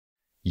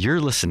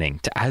You're listening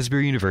to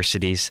Asbury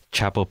University's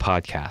Chapel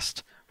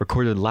Podcast,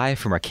 recorded live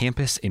from our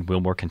campus in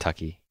Wilmore,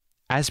 Kentucky.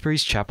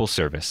 Asbury's Chapel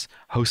Service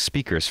hosts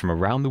speakers from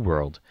around the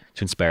world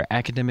to inspire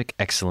academic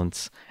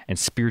excellence and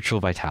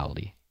spiritual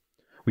vitality.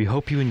 We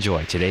hope you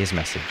enjoy today's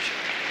message.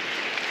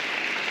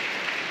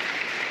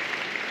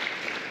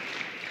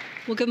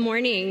 Well, good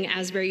morning,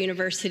 Asbury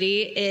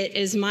University. It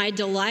is my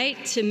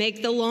delight to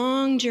make the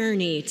long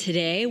journey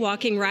today,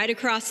 walking right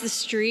across the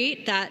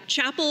street. That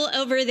chapel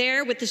over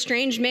there with the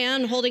strange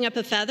man holding up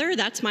a feather,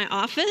 that's my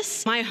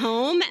office, my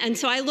home. And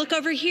so I look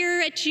over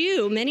here at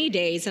you many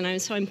days, and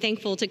I'm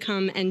thankful to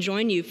come and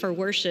join you for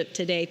worship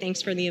today.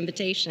 Thanks for the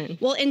invitation.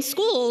 Well, in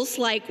schools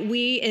like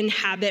we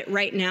inhabit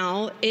right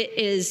now, it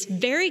is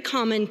very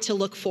common to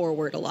look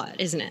forward a lot,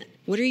 isn't it?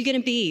 What are you going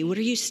to be? What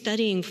are you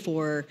studying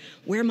for?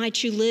 Where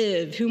might you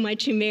live? Who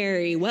might you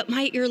marry? What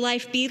might your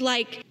life be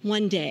like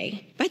one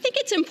day? But I think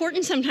it's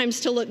important sometimes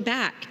to look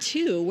back,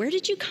 too. Where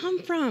did you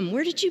come from?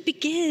 Where did you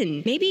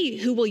begin? Maybe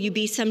who will you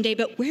be someday,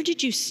 but where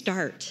did you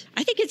start?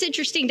 I think it's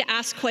interesting to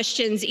ask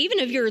questions, even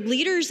of your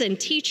leaders and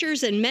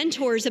teachers and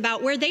mentors,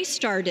 about where they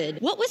started.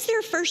 What was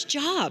their first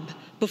job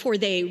before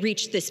they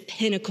reached this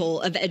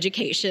pinnacle of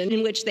education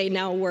in which they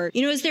now work?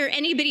 You know, is there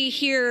anybody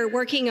here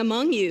working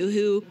among you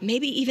who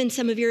maybe even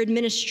some of your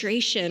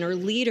administration or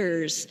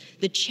leaders,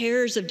 the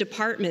chairs of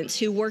departments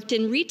who worked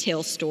in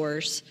retail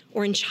stores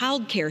or in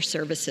childcare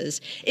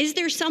services? Is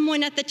there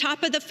someone at the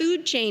top of the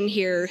food chain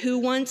here who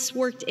once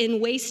worked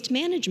in waste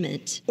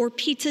management or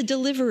pizza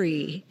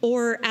delivery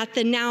or at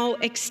the now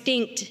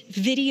extinct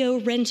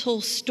video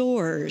rental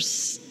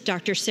stores?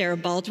 Dr. Sarah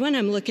Baldwin,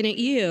 I'm looking at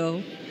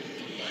you.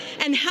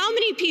 And how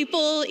many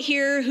people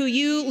here who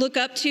you look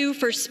up to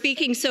for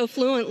speaking so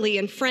fluently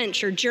in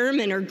French or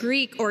German or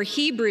Greek or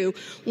Hebrew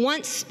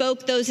once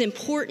spoke those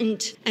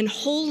important and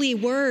holy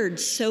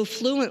words so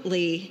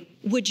fluently?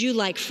 Would you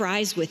like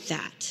fries with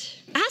that?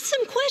 Ask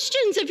some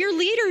questions of your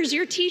leaders,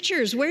 your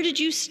teachers. Where did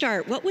you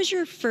start? What was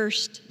your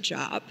first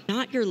job?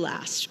 Not your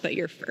last, but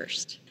your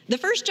first. The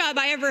first job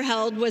I ever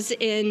held was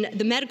in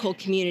the medical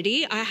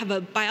community. I have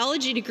a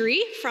biology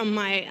degree from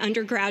my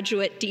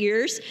undergraduate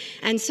years,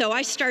 and so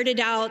I started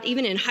out,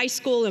 even in high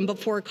school and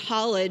before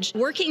college,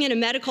 working in a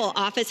medical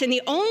office, and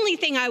the only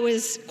thing I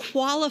was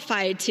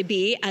qualified to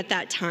be at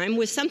that time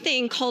was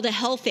something called a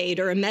health aide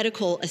or a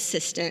medical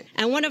assistant.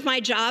 And one of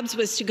my jobs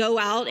was to go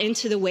out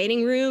into the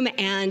waiting room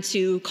and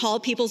to call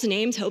people's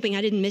names, hoping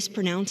I didn't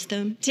mispronounce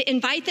them, to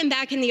invite them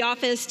back in the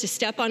office, to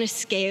step on a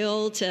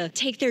scale, to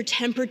take their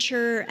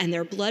temperature and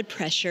their blood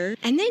pressure,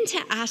 and then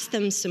to ask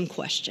them some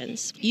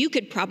questions. You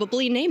could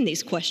probably name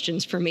these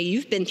questions for me.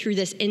 You've been through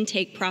this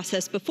intake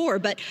process before,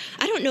 but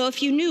I don't know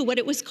if you knew what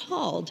it was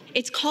called.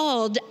 It's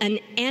called an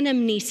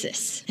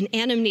anamnesis. An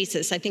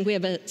anamnesis. I think we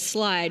have a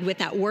slide with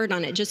that word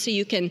on it, just so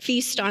you can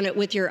feast on it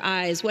with your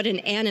eyes, what an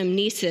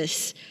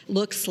anamnesis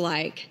looks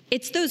like.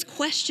 It's those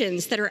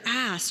questions that are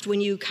asked when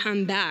you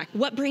come back.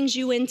 What brings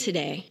you in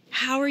today?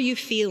 How are you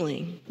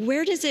feeling?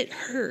 Where does it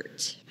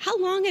hurt? How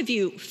long have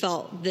you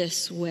felt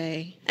this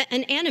way?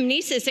 An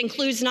anamnesis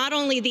includes not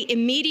only the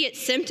immediate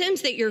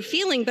symptoms that you're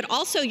feeling, but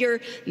also your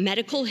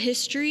medical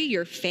history,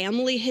 your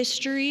family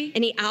history,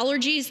 any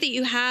allergies that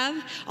you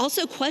have,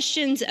 also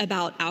questions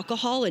about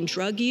alcohol and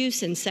drug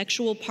use and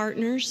sexual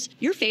partners.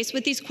 You're faced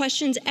with these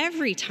questions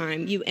every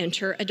time you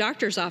enter a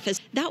doctor's office.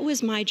 That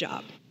was my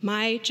job.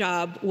 My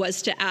job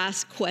was to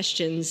ask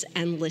questions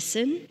and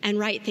listen and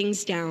write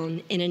things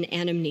down in an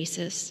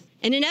anamnesis.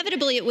 And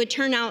inevitably, it would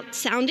turn out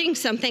sounding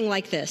something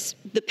like this.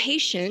 The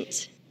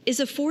patient is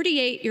a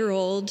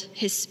 48-year-old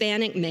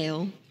Hispanic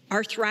male.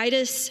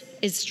 Arthritis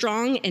is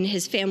strong in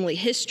his family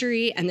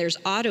history, and there's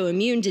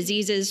autoimmune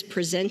diseases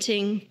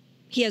presenting.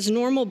 He has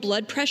normal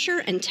blood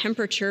pressure and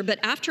temperature, but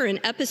after an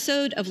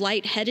episode of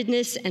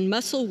lightheadedness and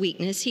muscle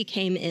weakness, he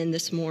came in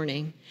this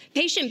morning.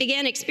 Patient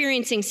began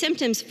experiencing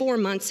symptoms 4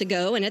 months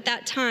ago, and at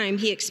that time,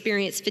 he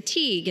experienced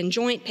fatigue and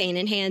joint pain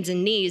in hands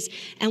and knees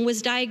and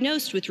was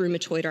diagnosed with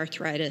rheumatoid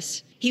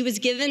arthritis. He was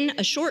given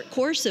a short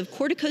course of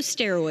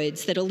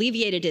corticosteroids that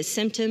alleviated his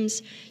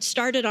symptoms,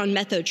 started on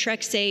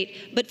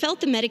methotrexate, but felt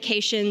the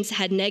medications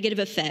had negative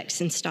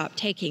effects and stopped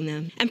taking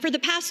them. And for the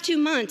past 2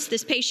 months,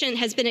 this patient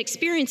has been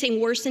experiencing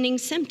worsening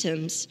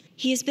symptoms.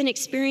 He has been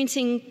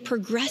experiencing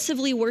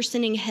progressively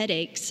worsening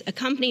headaches,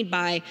 accompanied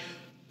by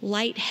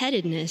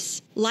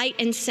lightheadedness, light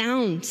and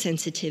sound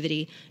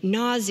sensitivity,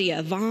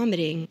 nausea,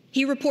 vomiting.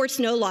 He reports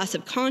no loss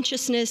of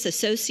consciousness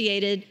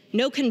associated,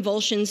 no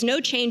convulsions,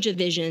 no change of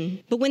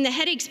vision. But when the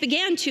headaches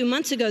began 2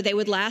 months ago, they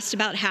would last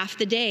about half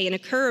the day and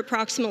occur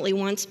approximately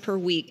once per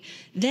week.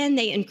 Then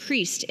they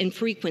increased in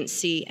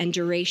frequency and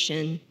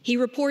duration. He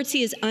reports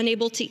he is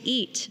unable to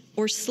eat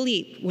or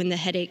sleep when the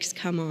headaches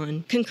come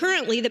on.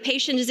 Concurrently, the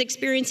patient is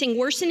experiencing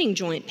worsening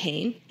joint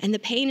pain, and the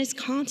pain is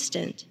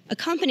constant,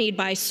 accompanied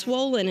by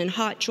swollen and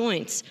hot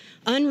joints,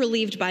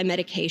 unrelieved by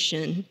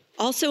medication.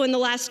 Also, in the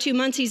last 2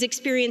 months, he's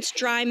experienced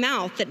dry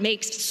mouth that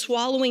makes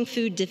swallowing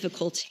food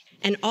difficult,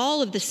 and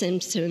all of the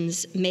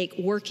symptoms make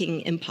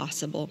working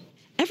impossible.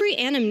 Every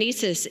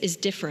anamnesis is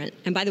different.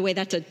 And by the way,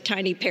 that's a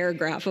tiny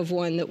paragraph of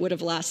one that would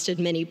have lasted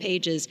many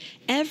pages.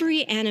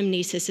 Every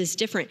anamnesis is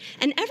different.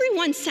 And every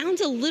one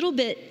sounds a little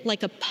bit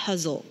like a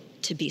puzzle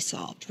to be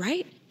solved,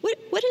 right?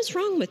 What is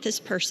wrong with this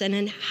person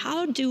and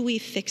how do we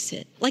fix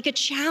it? Like a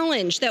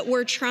challenge that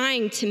we're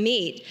trying to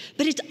meet.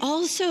 But it's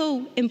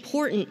also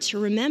important to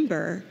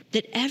remember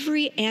that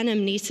every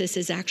anamnesis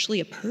is actually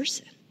a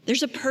person.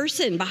 There's a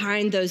person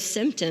behind those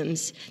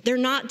symptoms. They're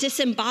not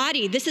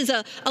disembodied. This is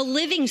a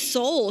living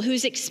soul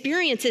whose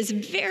experience is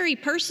very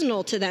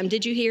personal to them.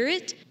 Did you hear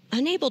it?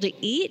 Unable to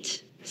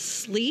eat,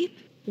 sleep,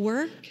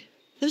 work.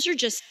 Those are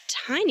just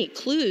tiny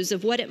clues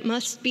of what it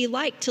must be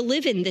like to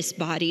live in this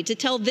body, to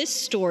tell this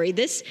story,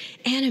 this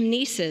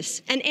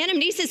anamnesis. And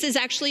anamnesis is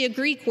actually a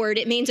Greek word.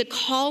 It means a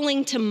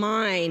calling to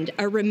mind,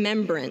 a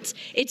remembrance.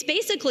 It's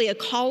basically a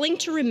calling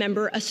to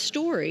remember a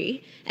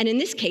story. And in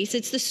this case,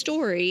 it's the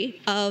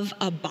story of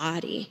a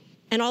body.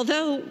 And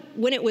although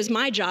when it was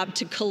my job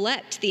to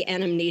collect the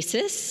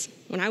anamnesis,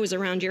 when I was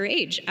around your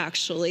age,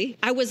 actually,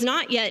 I was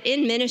not yet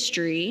in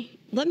ministry,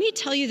 let me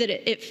tell you that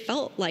it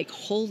felt like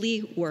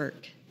holy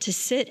work. To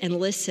sit and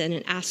listen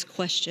and ask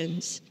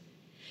questions,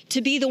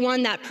 to be the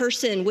one that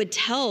person would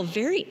tell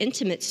very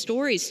intimate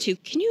stories to.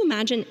 Can you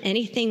imagine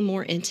anything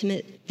more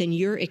intimate than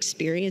your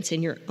experience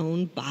in your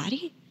own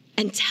body?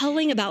 And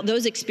telling about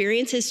those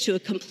experiences to a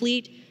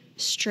complete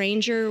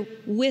stranger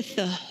with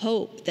the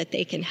hope that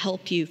they can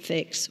help you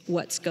fix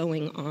what's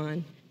going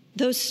on.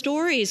 Those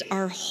stories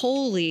are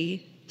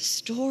holy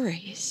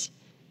stories,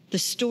 the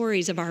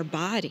stories of our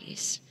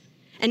bodies.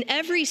 And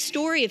every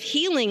story of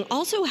healing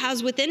also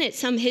has within it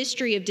some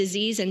history of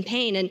disease and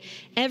pain. And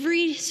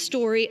every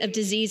story of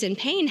disease and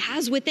pain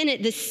has within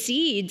it the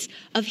seeds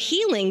of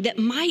healing that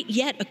might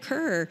yet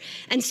occur.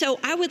 And so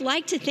I would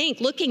like to think,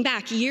 looking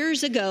back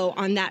years ago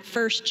on that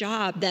first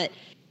job, that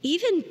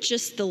even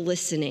just the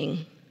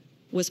listening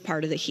was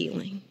part of the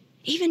healing.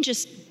 Even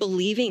just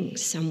believing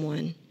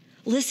someone,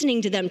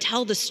 listening to them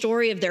tell the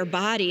story of their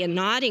body and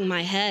nodding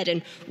my head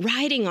and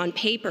writing on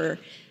paper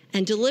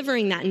and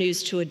delivering that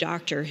news to a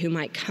doctor who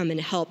might come and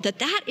help,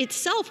 that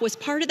itself was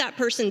part of that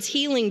person's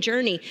healing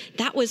journey.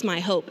 That was my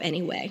hope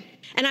anyway.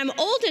 And I'm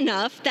old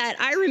enough that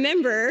I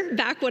remember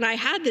back when I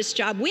had this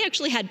job, we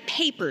actually had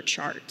paper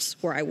charts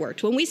where I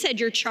worked. When we said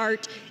your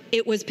chart,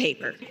 it was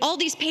paper. All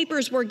these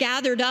papers were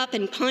gathered up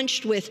and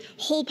punched with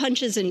hole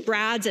punches and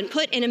brads and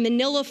put in a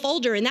manila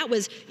folder, and that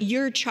was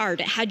your chart.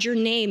 It had your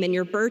name and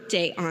your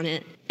birthday on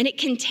it. And it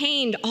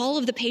contained all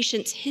of the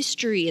patient's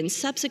history and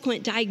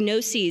subsequent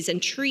diagnoses and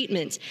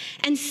treatments.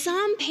 And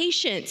some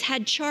patients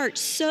had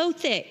charts so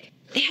thick,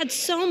 they had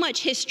so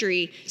much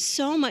history,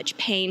 so much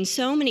pain,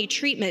 so many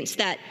treatments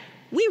that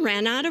we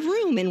ran out of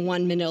room in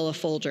one manila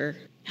folder.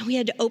 And we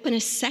had to open a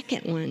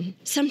second one,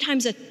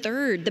 sometimes a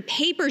third. The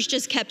papers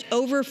just kept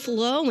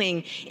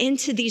overflowing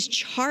into these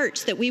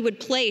charts that we would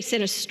place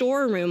in a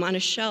storeroom on a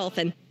shelf.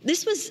 And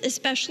this was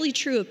especially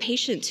true of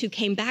patients who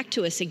came back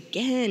to us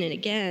again and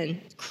again.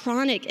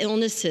 Chronic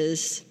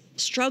illnesses,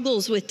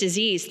 struggles with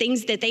disease,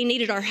 things that they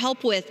needed our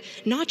help with,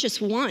 not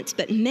just once,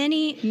 but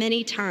many,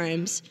 many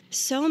times.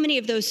 So many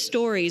of those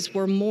stories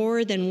were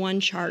more than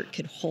one chart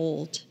could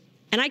hold.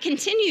 And I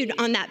continued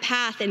on that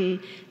path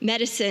in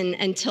medicine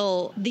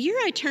until the year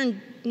I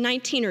turned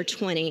 19 or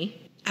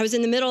 20. I was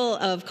in the middle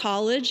of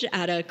college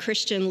at a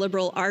Christian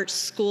liberal arts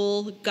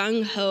school,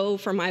 gung-ho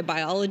for my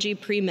biology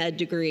pre-med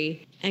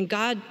degree. And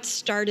God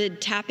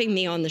started tapping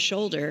me on the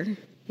shoulder.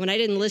 When I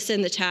didn't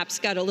listen, the taps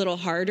got a little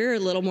harder, a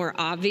little more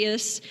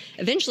obvious.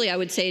 Eventually, I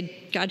would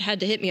say God had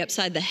to hit me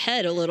upside the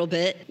head a little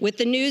bit with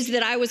the news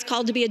that I was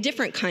called to be a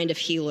different kind of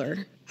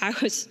healer. I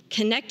was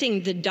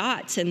connecting the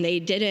dots, and they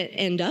didn't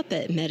end up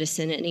at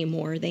medicine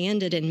anymore. They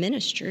ended in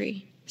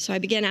ministry. So I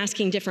began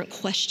asking different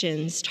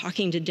questions,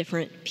 talking to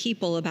different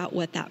people about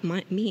what that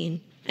might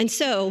mean. And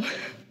so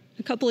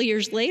a couple of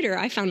years later,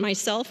 I found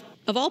myself,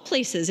 of all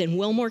places, in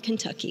Wilmore,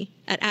 Kentucky,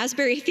 at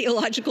Asbury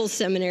Theological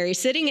Seminary,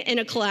 sitting in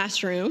a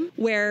classroom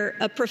where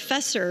a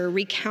professor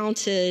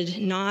recounted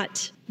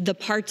not the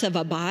parts of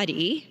a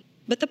body,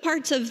 but the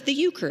parts of the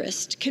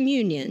Eucharist,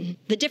 communion,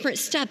 the different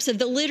steps of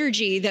the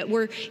liturgy that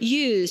were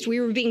used. We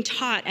were being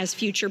taught as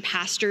future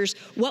pastors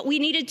what we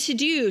needed to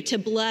do to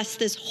bless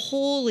this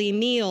holy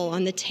meal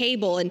on the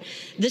table. And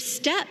the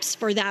steps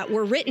for that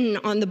were written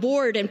on the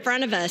board in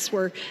front of us,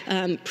 were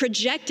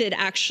projected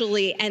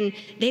actually. And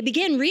they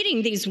began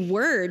reading these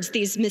words,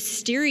 these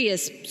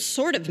mysterious,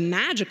 sort of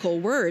magical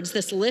words,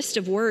 this list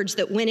of words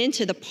that went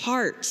into the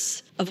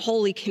parts of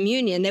Holy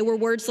Communion. They were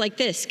words like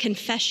this: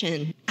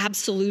 confession,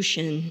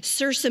 absolution,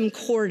 sursum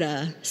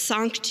corda,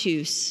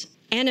 sanctus,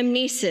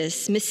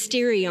 anamnesis,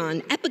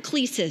 mysterion,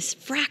 epiclesis,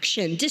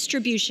 fraction,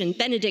 distribution,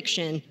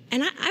 benediction.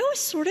 And I was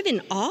sort of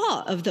in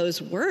awe of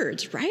those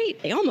words, right?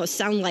 They almost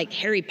sound like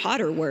Harry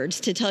Potter words,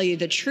 to tell you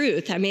the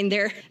truth. I mean,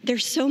 they're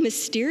so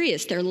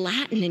mysterious. They're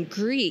Latin and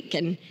Greek,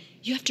 and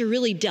you have to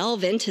really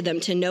delve into them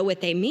to know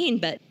what they mean.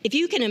 But if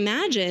you can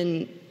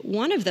imagine,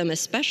 one of them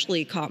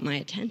especially caught my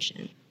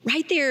attention.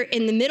 Right there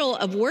in the middle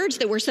of words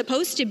that were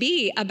supposed to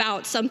be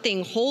about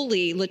something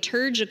holy,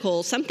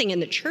 liturgical, something in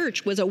the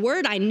church, was a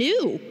word I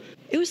knew.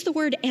 It was the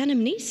word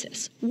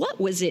anamnesis. What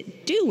was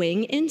it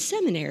doing in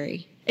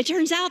seminary? It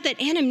turns out that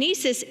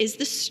anamnesis is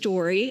the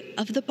story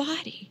of the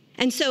body.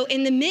 And so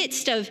in the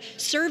midst of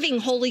serving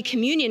Holy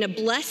Communion, of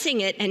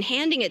blessing it and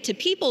handing it to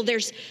people,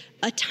 there's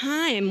a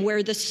time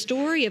where the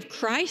story of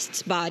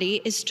Christ's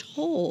body is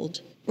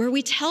told, where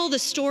we tell the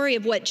story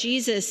of what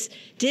Jesus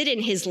did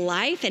in his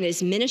life and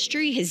his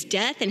ministry, his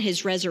death and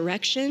his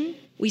resurrection.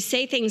 We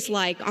say things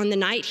like, on the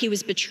night he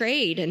was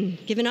betrayed and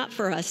given up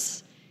for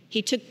us,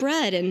 he took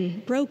bread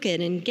and broke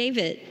it and gave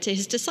it to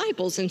his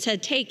disciples and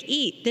said, take,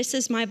 eat, this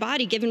is my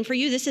body given for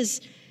you. This is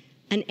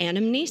an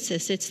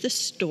anamnesis. It's the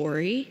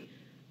story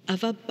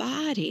of a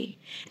body.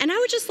 And I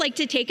would just like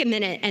to take a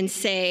minute and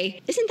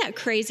say, isn't that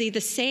crazy? The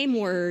same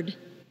word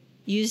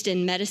used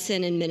in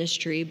medicine and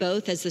ministry,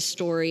 both as the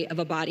story of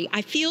a body.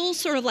 I feel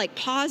sort of like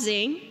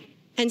pausing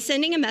and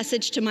sending a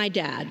message to my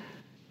dad,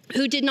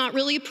 who did not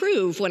really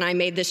approve when I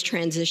made this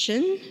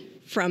transition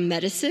from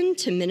medicine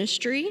to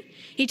ministry.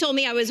 He told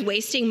me I was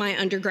wasting my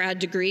undergrad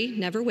degree,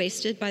 never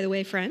wasted, by the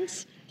way,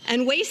 friends,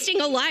 and wasting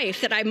a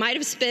life that I might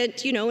have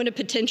spent, in a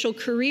potential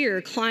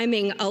career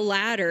climbing a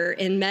ladder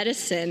in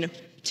medicine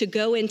to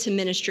go into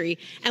ministry.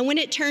 And when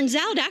it turns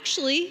out,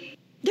 actually,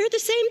 they're the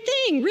same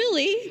thing,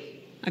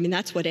 really. I mean,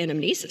 that's what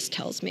anamnesis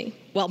tells me.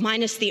 Well,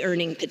 minus the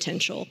earning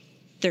potential,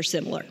 they're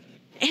similar.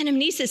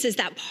 Anamnesis is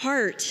that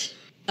part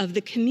of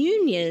the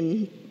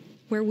communion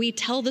where we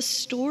tell the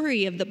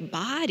story of the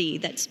body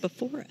that's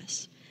before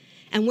us,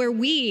 and where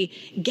we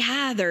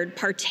gathered,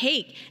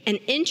 partake, and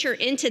enter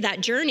into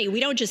that journey. We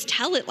don't just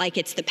tell it like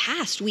it's the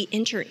past. We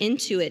enter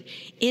into it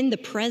in the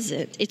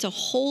present. It's a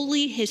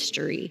holy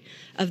history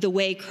of the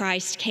way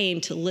Christ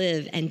came to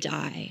live and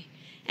die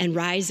and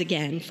rise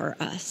again for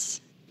us.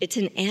 It's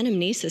an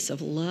anamnesis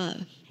of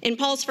love. In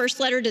Paul's first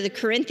letter to the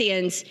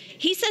Corinthians,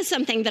 he says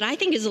something that I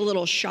think is a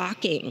little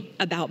shocking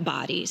about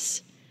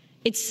bodies.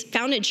 It's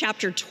found in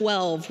chapter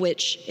 12,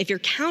 which, if you're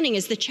counting,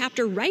 is the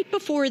chapter right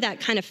before that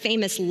kind of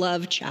famous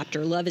love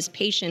chapter. Love is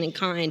patient and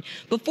kind.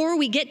 Before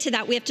we get to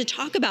that, we have to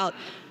talk about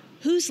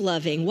who's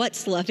loving,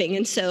 what's loving.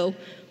 And so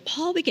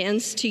Paul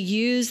begins to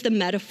use the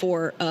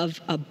metaphor of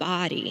a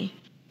body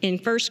in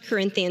 1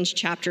 Corinthians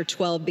chapter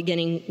 12,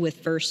 beginning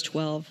with verse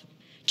 12.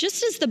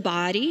 Just as the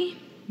body,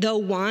 though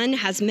one,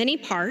 has many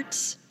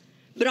parts,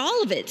 but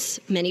all of its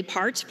many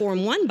parts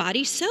form one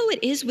body, so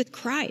it is with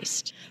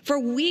Christ. For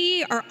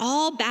we are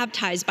all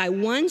baptized by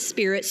one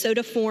Spirit, so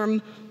to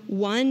form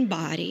one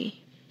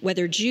body.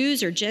 Whether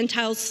Jews or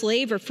Gentiles,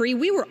 slave or free,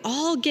 we were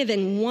all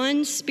given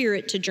one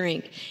Spirit to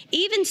drink.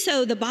 Even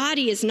so, the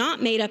body is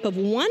not made up of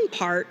one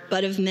part,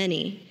 but of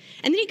many.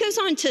 And then he goes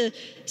on to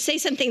say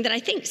something that I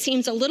think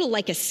seems a little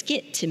like a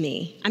skit to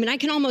me. I mean, I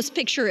can almost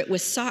picture it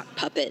with sock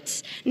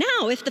puppets.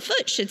 Now, if the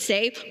foot should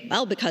say,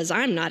 well, because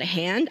I'm not a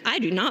hand, I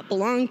do not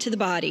belong to the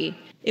body,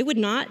 it would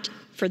not,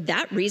 for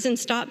that reason,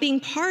 stop being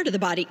part of the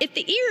body. If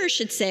the ear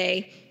should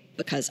say,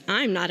 because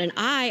I'm not an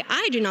eye,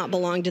 I do not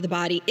belong to the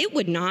body, it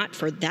would not,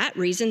 for that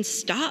reason,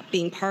 stop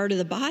being part of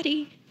the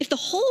body. If the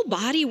whole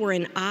body were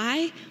an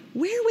eye,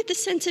 where would the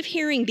sense of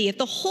hearing be? If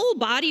the whole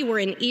body were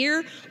an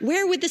ear,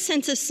 where would the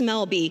sense of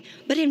smell be?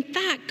 But in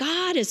fact,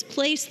 God has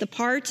placed the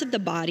parts of the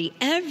body,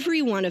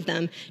 every one of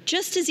them,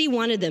 just as he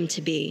wanted them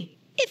to be.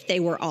 If they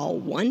were all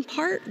one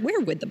part,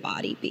 where would the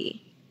body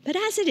be? But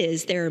as it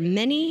is, there are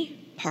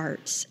many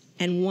parts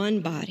and one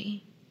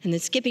body. And then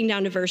skipping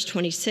down to verse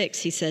 26,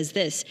 he says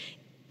this,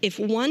 if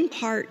one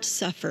part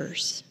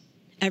suffers,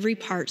 every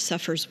part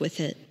suffers with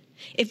it.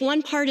 If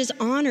one part is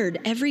honored,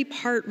 every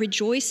part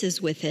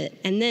rejoices with it.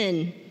 And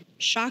then,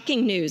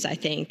 shocking news, I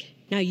think.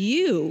 Now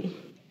you,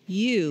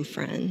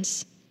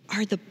 friends,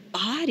 are the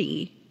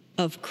body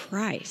of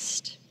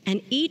Christ,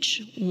 and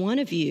each one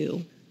of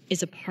you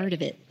is a part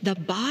of it. The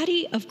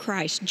body of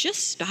Christ.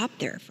 Just stop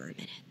there for a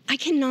minute. I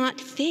cannot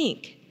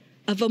think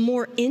of a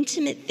more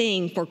intimate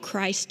thing for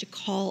Christ to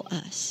call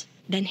us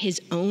than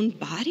his own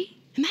body.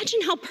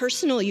 Imagine how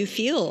personal you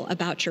feel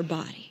about your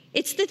body.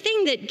 It's the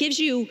thing that gives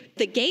you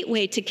the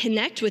gateway to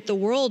connect with the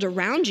world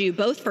around you,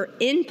 both for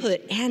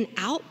input and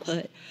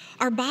output.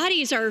 Our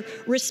bodies are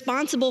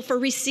responsible for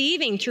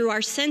receiving through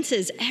our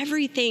senses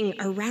everything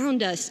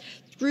around us.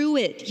 Through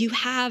it, you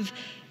have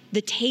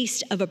the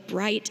taste of a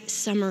bright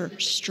summer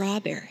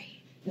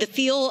strawberry, the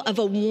feel of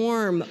a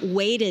warm,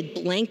 weighted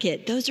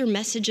blanket. Those are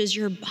messages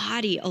your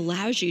body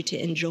allows you to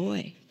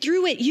enjoy.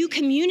 Through it, you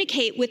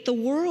communicate with the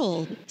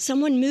world.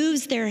 Someone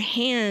moves their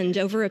hand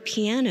over a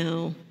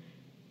piano,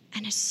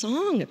 and a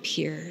song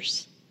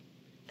appears.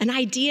 An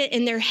idea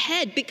in their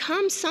head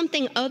becomes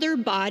something other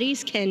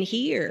bodies can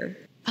hear.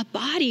 A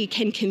body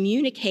can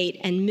communicate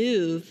and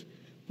move,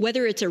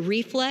 whether it's a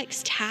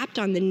reflex tapped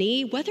on the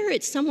knee, whether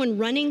it's someone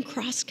running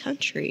cross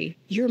country.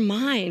 Your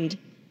mind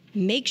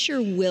makes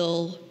your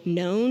will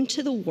known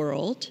to the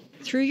world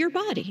through your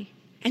body.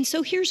 And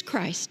so here's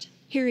Christ.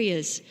 Here he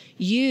is.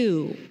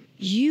 You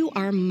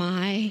are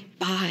my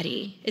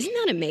body. Isn't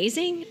that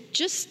amazing?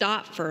 Just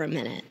stop for a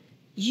minute.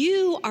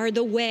 You are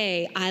the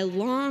way I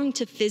long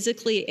to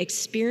physically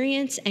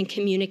experience and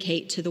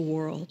communicate to the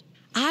world.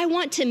 I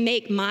want to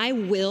make my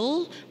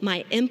will,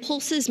 my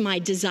impulses, my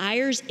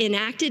desires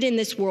enacted in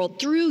this world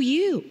through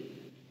you.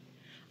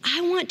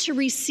 I want to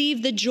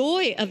receive the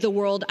joy of the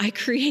world I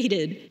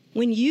created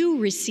when you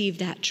receive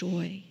that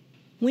joy.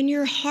 When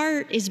your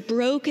heart is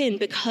broken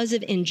because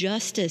of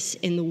injustice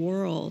in the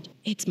world,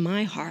 it's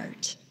my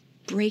heart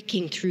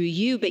breaking through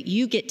you, but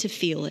you get to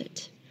feel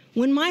it.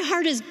 When my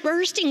heart is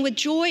bursting with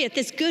joy at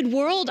this good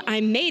world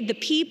I made, the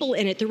people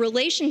in it, the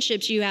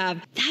relationships you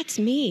have, that's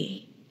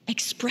me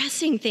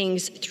expressing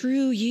things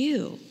through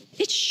you.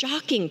 It's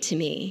shocking to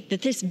me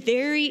that this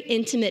very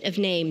intimate of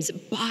names,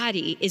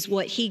 body, is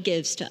what he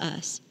gives to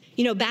us.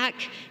 You know, back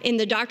in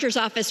the doctor's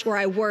office where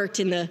I worked,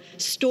 in the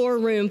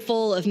storeroom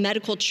full of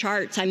medical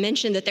charts, I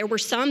mentioned that there were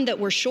some that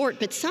were short,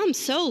 but some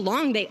so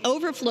long they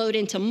overflowed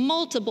into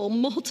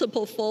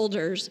multiple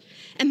folders.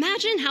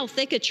 Imagine how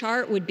thick a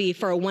chart would be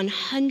for a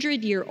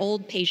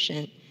 100-year-old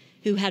patient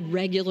who had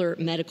regular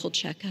medical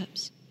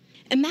checkups.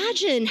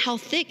 Imagine how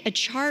thick a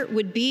chart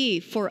would be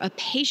for a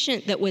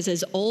patient that was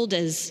as old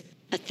as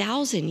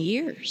 1,000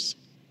 years.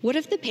 What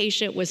if the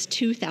patient was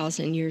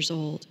 2,000 years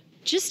old?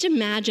 Just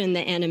imagine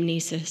the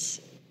anamnesis.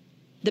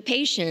 The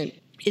patient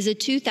is a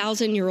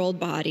 2,000-year-old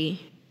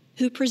body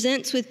who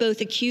presents with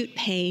both acute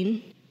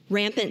pain,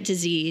 rampant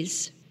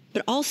disease,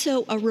 but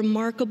also a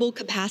remarkable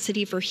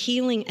capacity for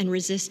healing and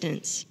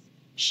resistance.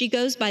 She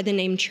goes by the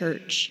name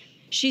Church.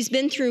 She's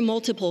been through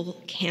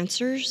multiple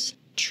cancers,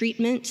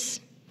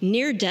 treatments,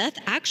 near-death,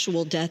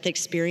 actual death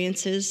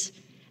experiences,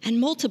 and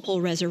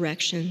multiple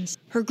resurrections.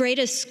 Her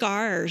greatest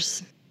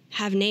scars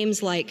have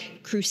names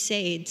like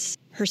crusades,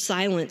 her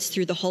silence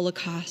through the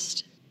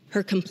Holocaust,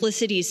 her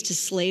complicities to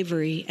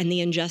slavery and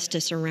the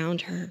injustice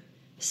around her.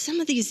 Some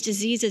of these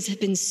diseases have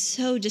been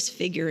so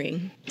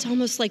disfiguring. It's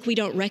almost like we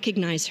don't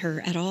recognize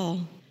her at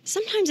all.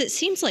 Sometimes it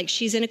seems like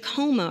she's in a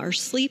coma or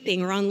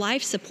sleeping or on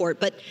life support,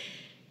 but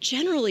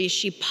generally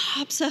she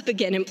pops up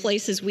again in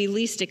places we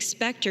least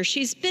expect her.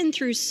 She's been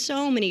through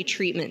so many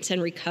treatments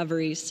and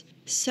recoveries,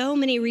 so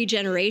many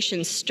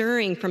regenerations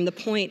stirring from the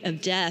point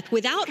of death.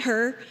 Without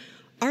her,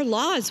 our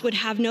laws would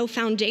have no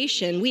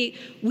foundation. We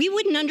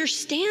wouldn't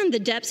understand the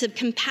depths of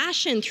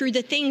compassion through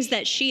the things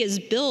that she has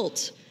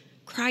built.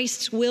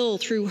 Christ's will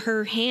through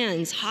her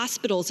hands,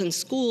 hospitals and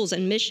schools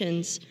and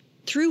missions.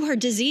 Through her,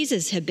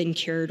 diseases have been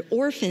cured,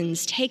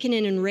 orphans taken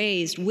in and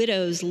raised,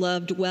 widows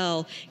loved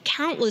well.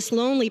 Countless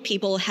lonely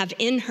people have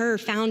in her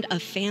found a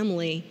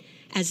family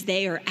as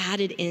they are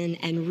added in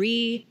and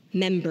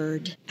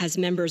remembered as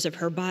members of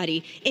her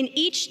body. In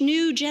each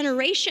new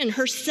generation,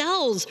 her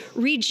cells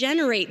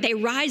regenerate, they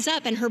rise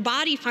up, and her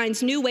body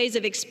finds new ways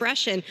of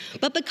expression.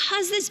 But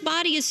because this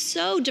body is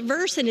so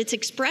diverse in its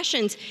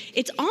expressions,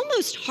 it's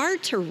almost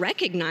hard to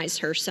recognize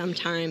her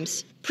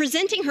sometimes.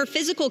 Presenting her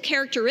physical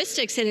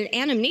characteristics in an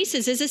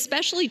anamnesis is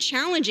especially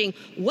challenging.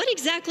 What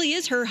exactly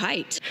is her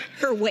height,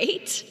 her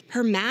weight,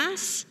 her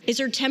mass? Is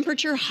her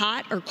temperature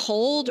hot or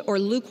cold or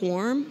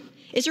lukewarm?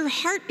 Is her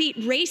heartbeat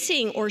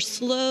racing or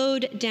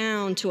slowed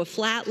down to a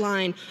flat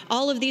line?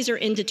 All of these are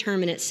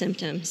indeterminate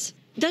symptoms.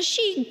 Does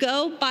she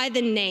go by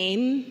the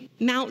name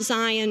Mount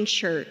Zion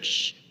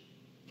Church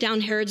down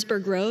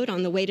Harrodsburg Road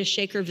on the way to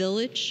Shaker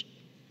Village?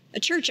 A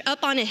church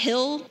up on a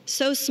hill,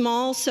 so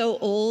small, so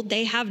old,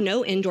 they have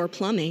no indoor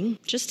plumbing,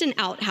 just an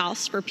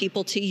outhouse for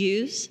people to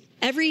use.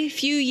 Every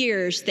few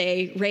years,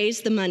 they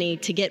raise the money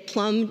to get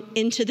plumbed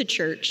into the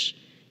church,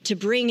 to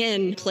bring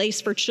in a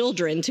place for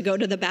children to go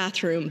to the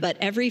bathroom. But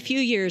every few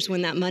years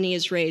when that money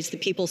is raised, the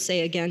people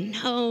say again,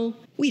 no,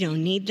 we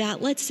don't need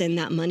that. Let's send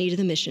that money to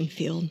the mission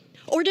field.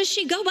 Or does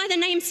she go by the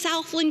name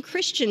Southland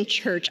Christian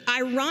Church,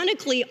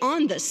 ironically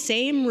on the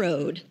same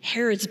road,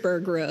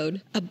 Harrodsburg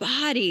Road, a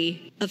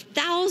body of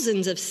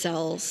thousands of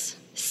cells,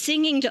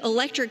 singing to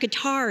electric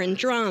guitar and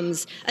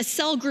drums, a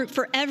cell group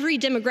for every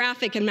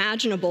demographic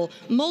imaginable,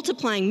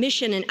 multiplying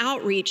mission and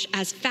outreach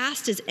as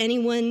fast as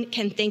anyone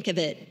can think of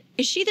it.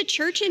 Is she the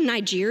church in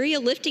Nigeria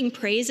lifting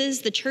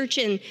praises, the church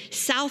in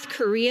South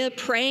Korea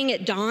praying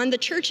at dawn, the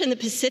church in the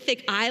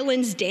Pacific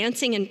Islands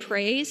dancing in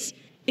praise?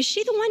 Is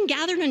she the one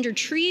gathered under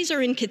trees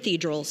or in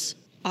cathedrals,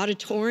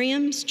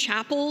 auditoriums,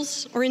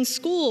 chapels, or in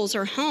schools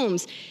or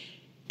homes?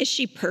 Is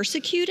she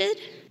persecuted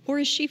or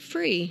is she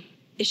free?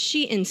 Is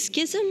she in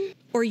schism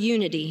or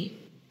unity?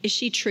 Is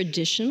she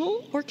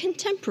traditional or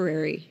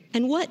contemporary?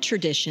 And what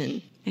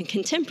tradition? And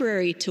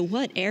contemporary to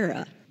what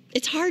era?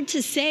 It's hard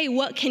to say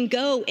what can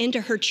go into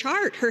her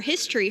chart, her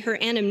history, her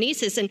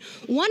anamnesis. And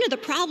one of the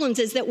problems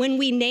is that when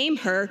we name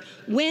her,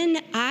 when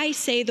I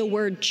say the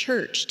word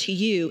church to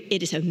you,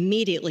 it is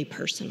immediately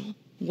personal,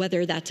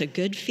 whether that's a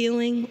good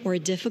feeling or a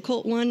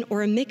difficult one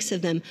or a mix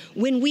of them.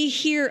 When we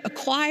hear a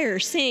choir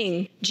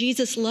sing,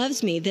 Jesus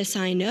loves me, this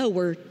I know,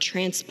 we're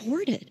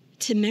transported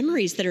to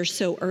memories that are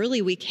so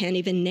early we can't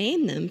even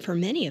name them for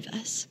many of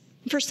us.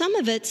 For some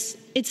of it's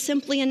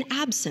simply an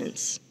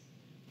absence.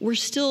 We're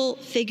still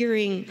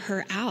figuring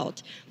her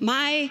out.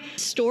 My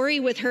story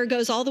with her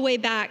goes all the way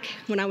back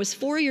when I was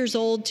 4 years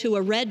old to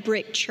a red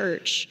brick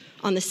church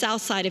on the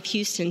south side of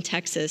Houston,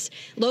 Texas,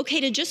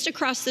 located just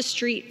across the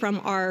street from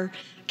our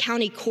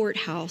county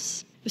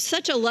courthouse. It was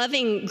such a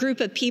loving group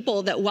of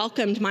people that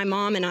welcomed my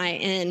mom and I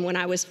in when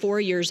I was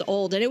 4 years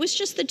old. And it was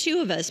just the two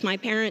of us. My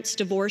parents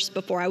divorced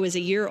before I was a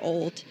year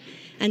old.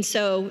 And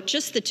so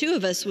just the two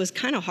of us was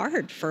kind of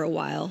hard for a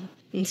while.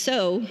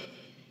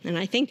 And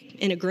I think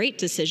in a great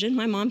decision,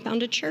 my mom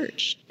found a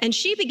church. And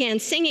she began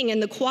singing in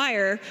the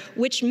choir,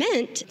 which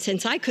meant,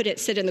 since I couldn't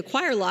sit in the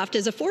choir loft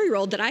as a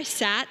 4-year-old, that I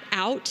sat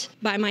out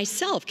by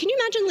myself. Can you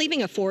imagine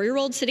leaving a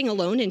 4-year-old sitting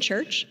alone in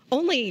church?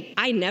 Only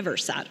I never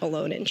sat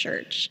alone in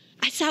church.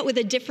 I sat with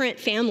a different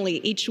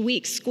family each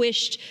week,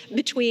 squished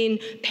between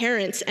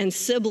parents and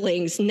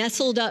siblings,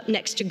 nestled up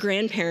next to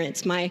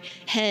grandparents, my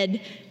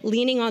head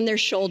leaning on their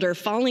shoulder,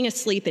 falling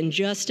asleep in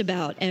just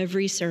about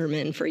every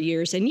sermon for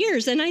years and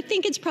years. And I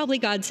think it's probably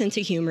God's sense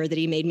of humor that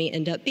he made me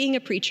end up being a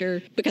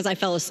preacher because I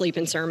fell asleep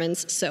in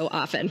sermons so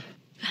often.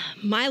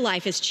 My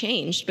life has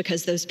changed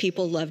because those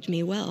people loved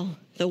me well.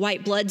 The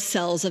white blood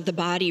cells of the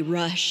body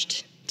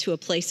rushed to a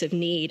place of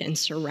need and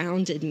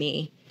surrounded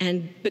me.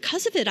 And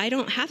because of it, I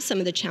don't have some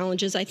of the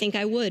challenges I think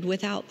I would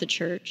without the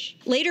church.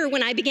 Later,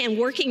 when I began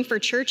working for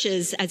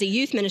churches as a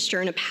youth minister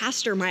and a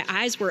pastor, my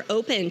eyes were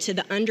open to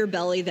the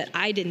underbelly that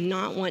I did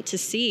not want to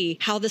see.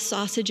 How the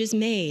sausage is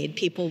made,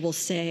 people will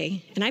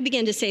say. And I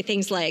began to say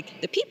things like,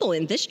 the people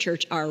in this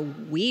church are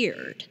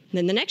weird. And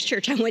then the next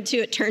church I went to,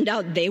 it turned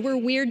out they were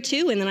weird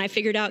too. And then I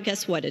figured out,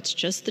 guess what? It's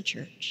just the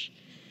church.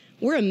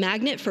 We're a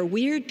magnet for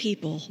weird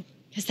people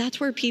because that's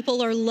where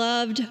people are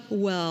loved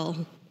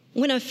well.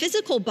 When a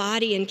physical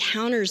body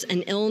encounters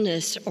an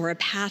illness or a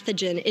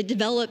pathogen, it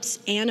develops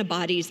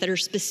antibodies that are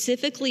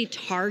specifically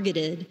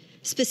targeted,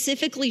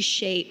 specifically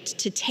shaped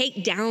to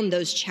take down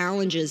those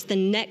challenges the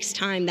next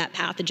time that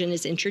pathogen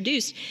is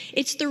introduced.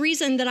 It's the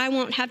reason that I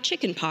won't have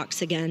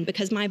chickenpox again,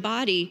 because my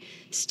body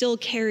still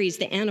carries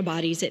the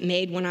antibodies it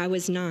made when I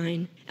was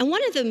 9. And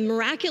one of the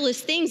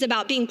miraculous things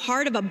about being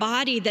part of a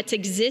body that's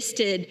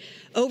existed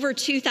over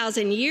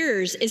 2,000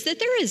 years is that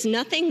there is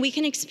nothing we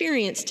can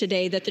experience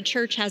today that the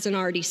church hasn't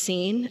already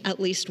seen at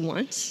least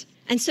once.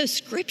 And so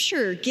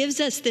Scripture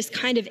gives us this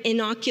kind of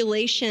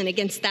inoculation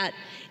against that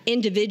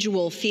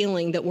individual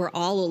feeling that we're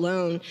all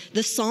alone.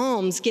 The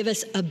Psalms give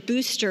us a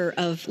booster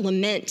of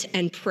lament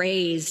and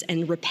praise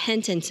and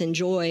repentance and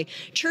joy.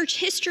 Church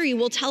history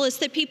will tell us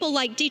that people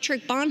like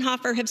Dietrich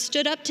Bonhoeffer have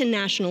stood up to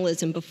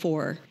nationalism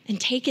before and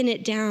taken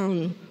it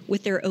down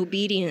with their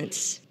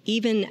obedience,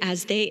 even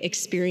as they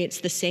experience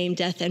the same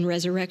death and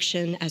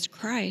resurrection as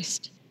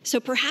Christ. So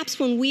perhaps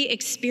when we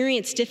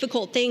experience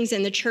difficult things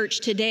in the church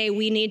today,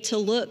 we need to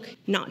look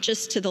not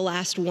just to the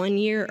last 1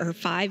 year or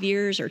 5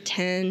 years or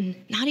 10,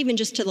 not even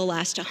just to the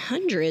last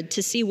 100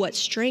 to see what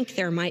strength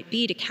there might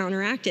be to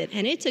counteract it.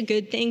 And it's a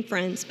good thing,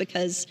 friends,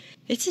 because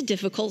it's a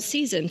difficult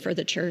season for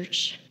the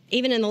church.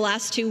 Even in the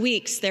last 2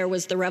 weeks, there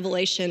was the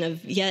revelation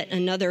of yet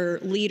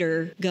another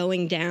leader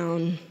going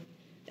down,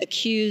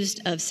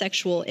 accused of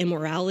sexual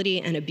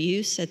immorality and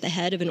abuse at the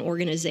head of an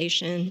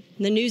organization.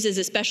 The news is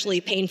especially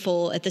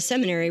painful at the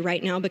seminary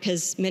right now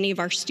because many of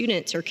our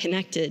students are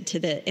connected to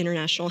the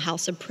International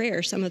House of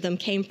Prayer. Some of them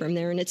came from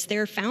there, and it's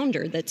their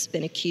founder that's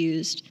been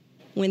accused.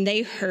 When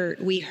they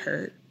hurt, we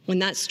hurt. When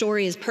that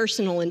story is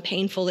personal and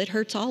painful, it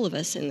hurts all of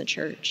us in the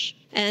church.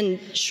 And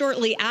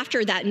shortly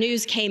after that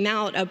news came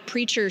out, a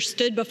preacher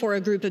stood before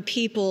a group of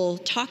people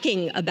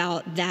talking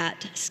about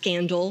that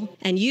scandal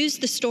and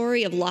used the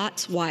story of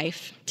Lot's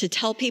wife to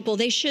tell people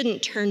they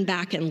shouldn't turn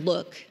back and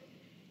look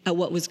at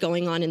what was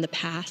going on in the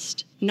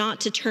past, not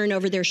to turn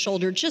over their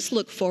shoulder, just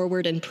look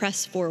forward and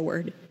press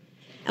forward.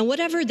 And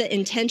whatever the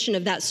intention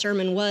of that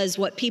sermon was,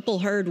 what people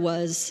heard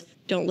was,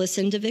 don't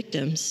listen to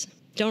victims,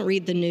 don't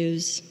read the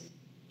news.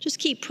 Just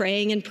keep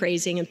praying and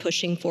praising and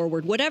pushing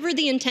forward. Whatever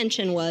the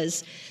intention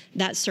was,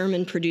 that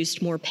sermon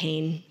produced more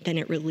pain than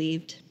it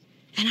relieved.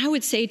 And I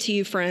would say to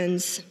you,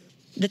 friends,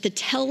 that the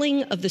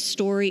telling of the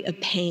story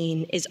of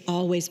pain is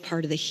always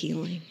part of the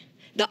healing.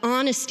 The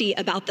honesty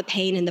about the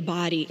pain in the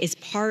body is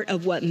part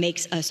of what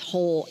makes us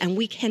whole, and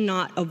we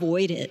cannot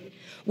avoid it.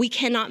 We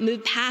cannot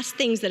move past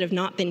things that have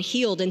not been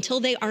healed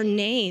until they are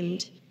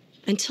named,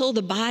 until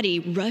the body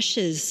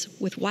rushes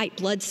with white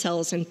blood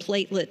cells and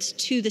platelets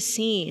to the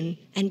scene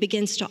and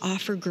begins to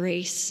offer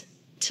grace.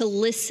 To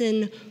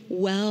listen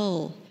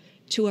well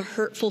to a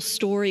hurtful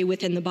story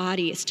within the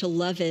body is to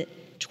love it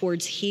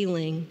towards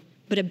healing.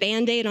 But a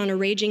Band-Aid on a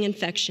raging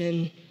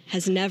infection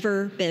has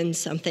never been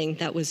something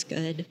that was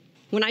good.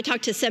 When I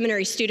talk to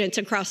seminary students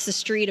across the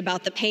street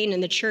about the pain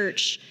in the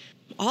church,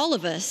 all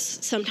of us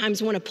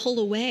sometimes want to pull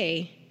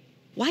away.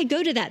 Why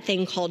go to that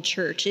thing called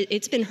church?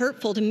 It's been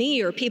hurtful to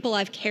me or people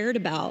I've cared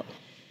about.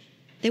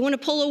 They want to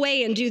pull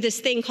away and do this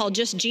thing called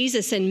just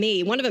Jesus and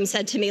me. One of them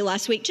said to me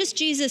last week, just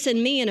Jesus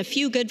and me and a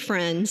few good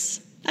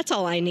friends. That's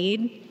all I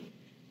need.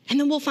 And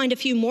then we'll find a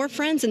few more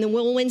friends, and then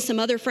we'll win some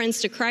other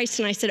friends to Christ.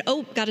 And I said,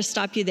 oh, got to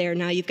stop you there.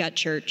 Now you've got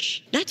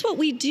church. That's what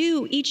we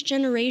do each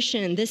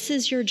generation. This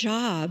is your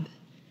job.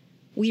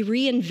 We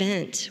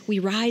reinvent, we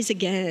rise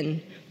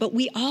again, but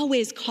we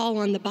always call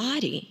on the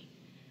body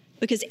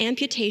because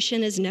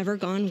amputation has never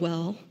gone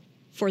well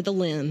for the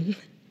limb.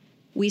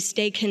 We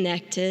stay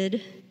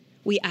connected.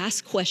 We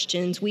ask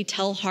questions. We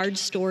tell hard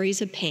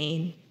stories of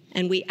pain.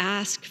 and we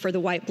ask for the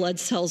white blood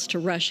cells to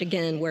rush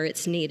again where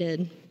it's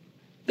needed.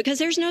 Because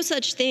there's no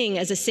such thing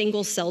as a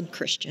single-celled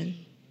Christian,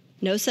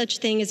 no such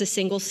thing as a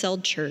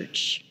single-celled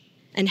church.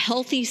 And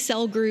healthy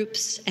cell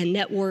groups and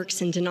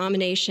networks and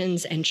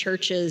denominations and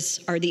churches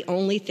are the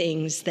only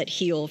things that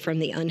heal from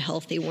the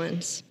unhealthy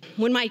ones.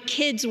 When my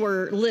kids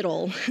were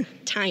little,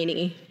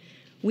 tiny,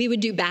 we would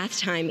do bath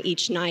time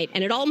each night,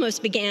 and it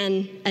almost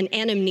began an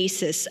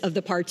anamnesis of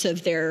the parts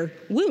of their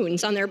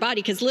wounds on their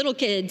body, because little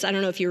kids, I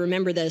don't know if you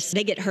remember this,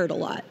 they get hurt a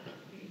lot.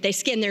 They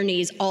skin their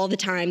knees all the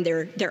time.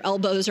 Their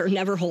elbows are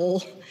never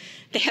whole.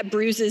 They have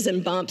bruises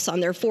and bumps on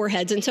their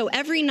foreheads. And so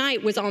every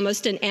night was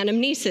almost an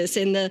anamnesis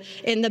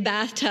in the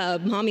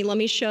bathtub. Mommy, let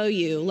me show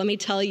you. Let me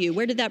tell you.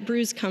 Where did that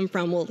bruise come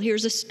from? Well,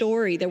 here's a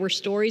story. There were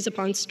stories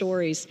upon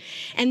stories.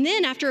 And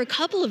then after a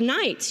couple of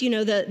nights,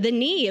 the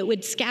knee, it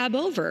would scab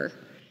over.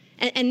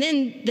 And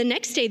then the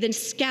next day, the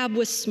scab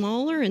was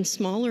smaller and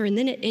smaller, and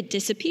then it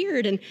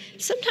disappeared. And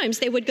sometimes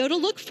they would go to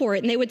look for it,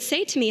 and they would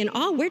say to me in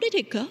awe, where did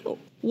it go?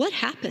 What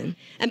happened?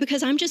 And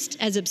because I'm just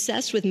as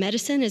obsessed with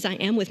medicine as I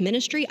am with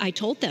ministry, I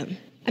told them.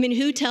 I mean,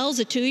 who tells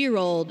a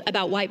 2-year-old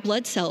about white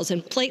blood cells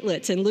and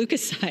platelets and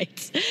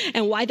leukocytes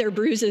and why their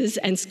bruises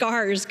and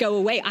scars go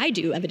away? I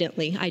do,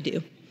 evidently, I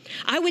do.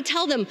 I would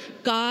tell them,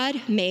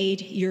 God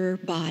made your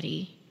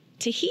body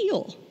to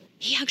heal.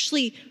 He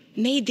actually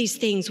made these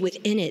things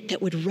within it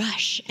that would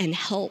rush and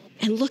help.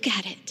 And look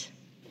at it.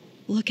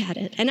 Look at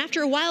it. And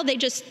after a while,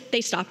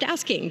 they stopped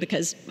asking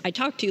because I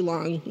talked too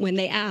long when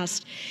they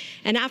asked.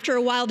 And after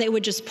a while, they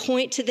would just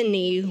point to the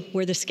knee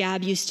where the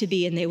scab used to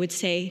be, and they would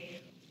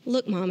say,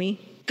 look, Mommy,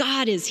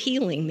 God is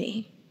healing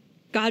me.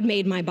 God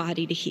made my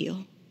body to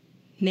heal.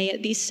 May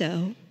it be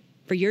so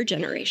for your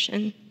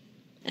generation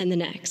and the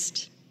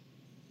next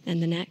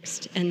and the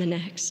next and the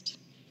next.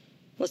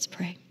 Let's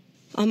pray.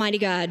 Almighty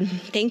God,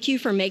 thank you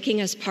for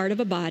making us part of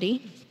a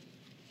body.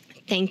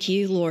 Thank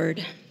you,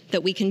 Lord,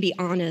 that we can be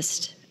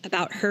honest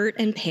about hurt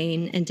and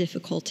pain and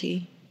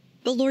difficulty.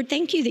 But Lord,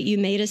 thank you that you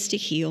made us to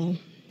heal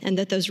and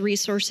that those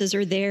resources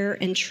are there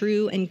and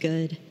true and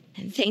good.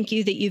 And thank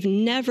you that you've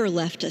never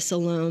left us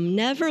alone,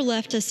 never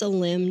left us a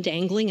limb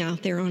dangling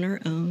out there on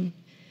our own.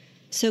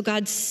 So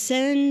God,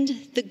 send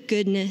the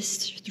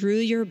goodness through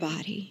your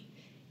body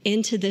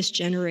into this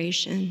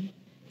generation.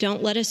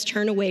 Don't let us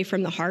turn away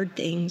from the hard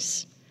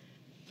things,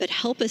 but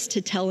help us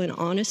to tell an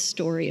honest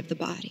story of the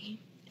body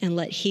and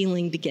let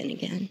healing begin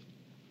again.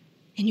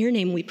 In your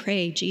name we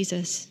pray,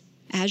 Jesus,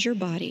 as your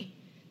body,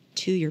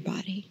 to your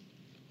body.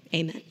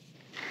 Amen.